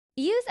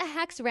Use a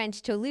hex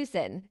wrench to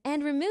loosen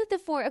and remove the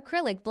 4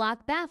 acrylic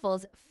block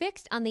baffles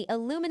fixed on the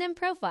aluminum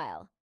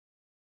profile.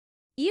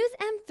 Use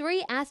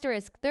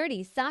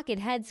M3*30 socket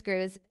head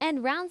screws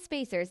and round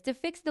spacers to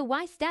fix the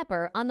Y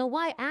stepper on the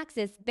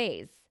Y-axis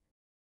base.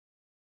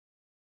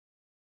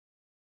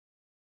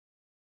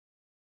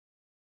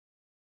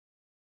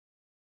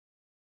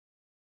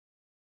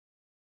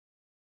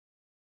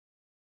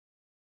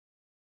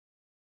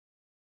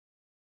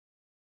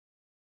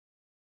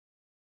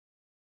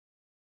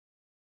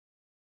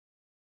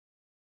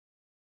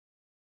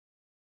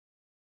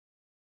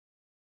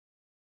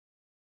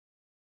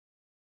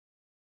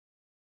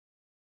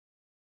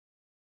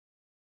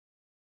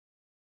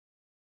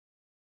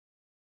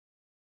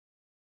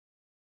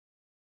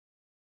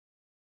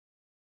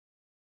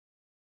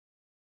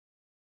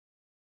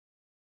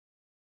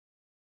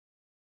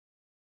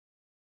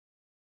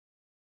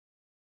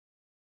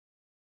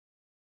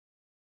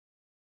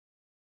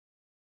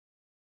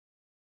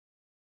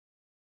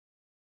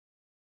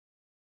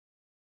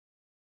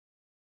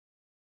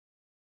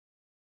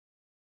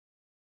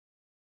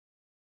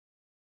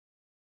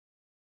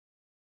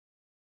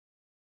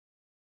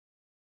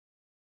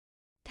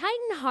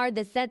 Tighten hard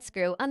the set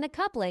screw on the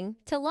coupling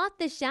to lock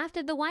the shaft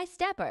of the Y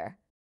stepper.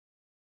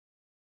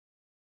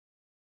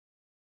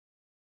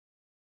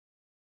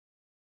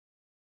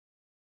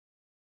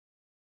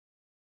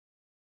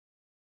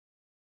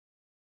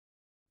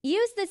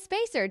 Use the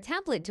spacer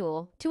template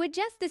tool to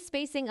adjust the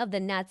spacing of the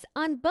nuts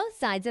on both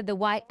sides of the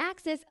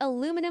Y-axis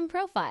aluminum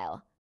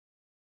profile.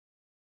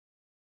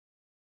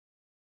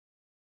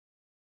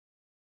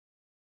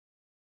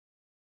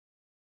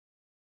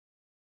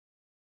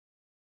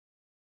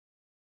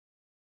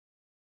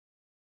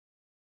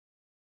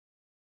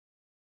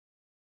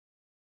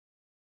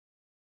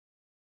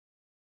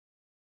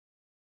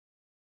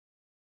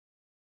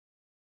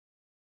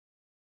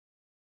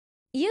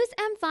 Use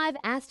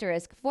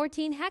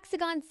M5*14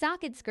 hexagon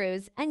socket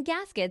screws and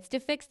gaskets to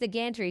fix the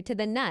gantry to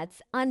the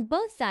nuts on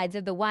both sides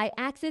of the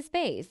Y-axis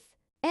base.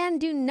 And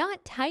do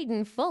not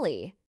tighten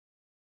fully.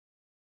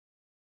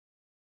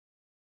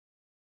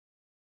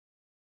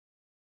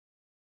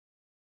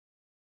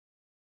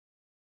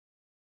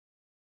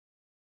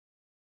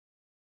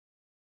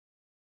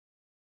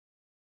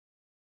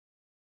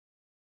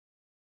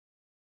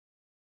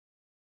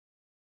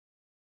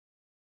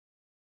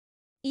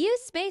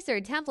 Use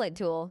spacer template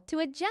tool to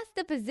adjust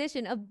the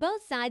position of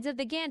both sides of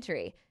the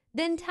gantry,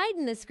 then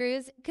tighten the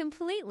screws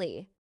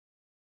completely.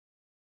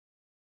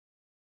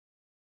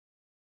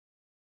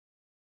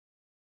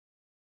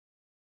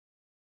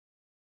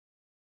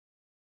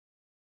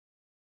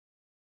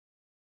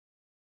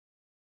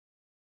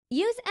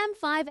 Use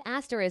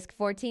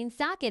M5*14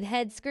 socket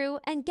head screw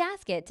and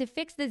gasket to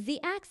fix the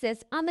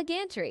Z-axis on the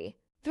gantry.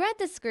 Thread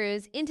the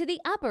screws into the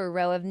upper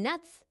row of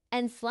nuts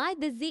and slide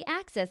the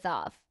Z-axis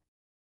off.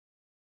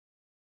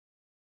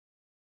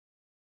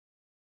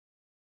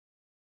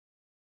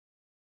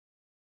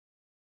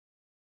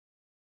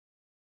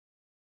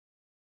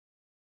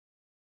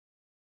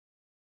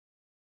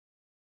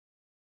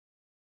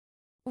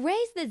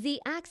 Raise the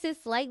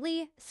Z-axis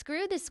slightly,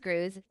 screw the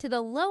screws to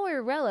the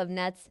lower row of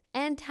nuts,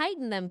 and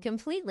tighten them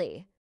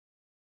completely.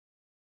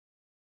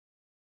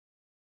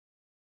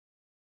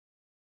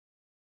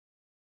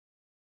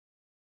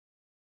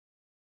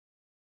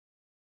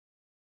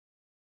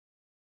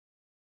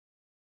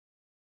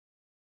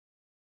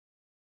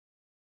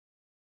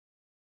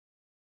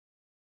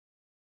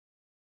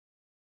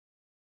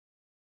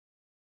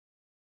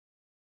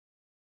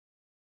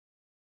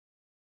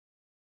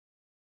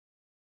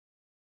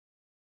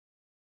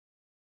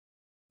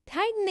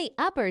 Tighten the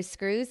upper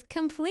screws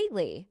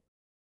completely.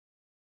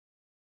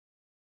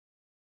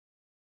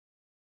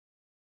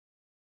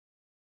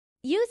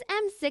 Use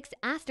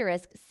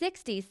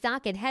M6*60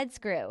 socket head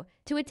screw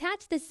to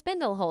attach the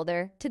spindle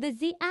holder to the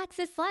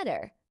Z-axis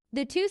letter.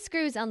 The 2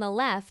 screws on the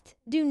left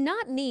do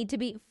not need to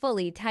be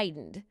fully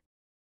tightened.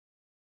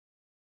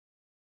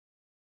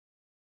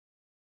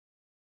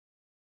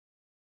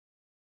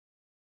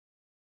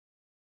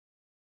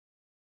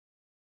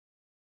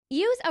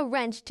 Use a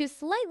wrench to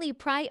slightly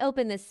pry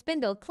open the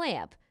spindle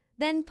clamp,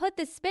 then put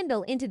the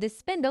spindle into the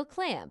spindle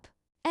clamp.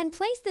 And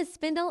place the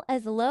spindle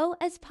as low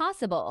as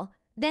possible,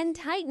 then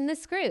tighten the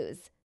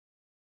screws.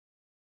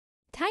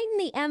 Tighten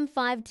the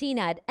M5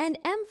 T-nut and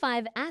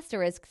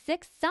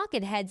M5*6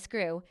 socket head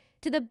screw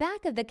to the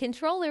back of the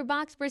controller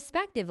box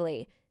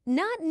respectively,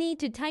 not need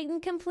to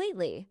tighten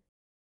completely.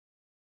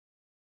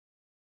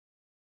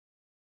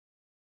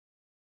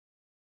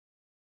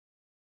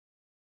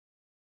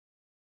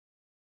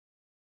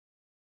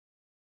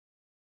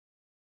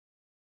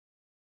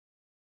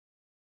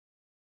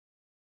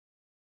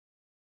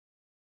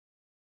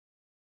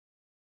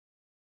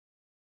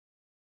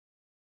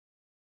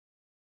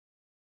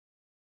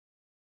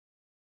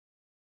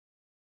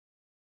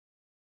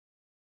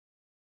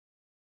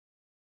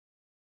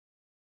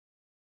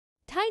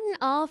 Tighten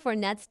all 4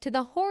 nuts to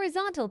the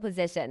horizontal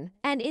position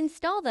and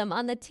install them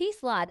on the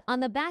T-slot on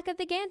the back of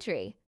the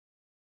gantry.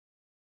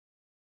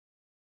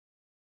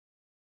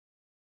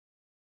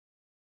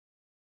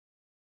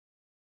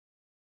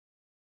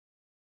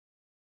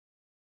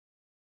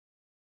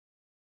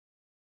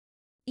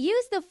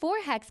 Use the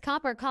 4-hex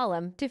copper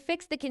column to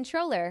fix the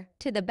controller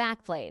to the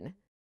backplane.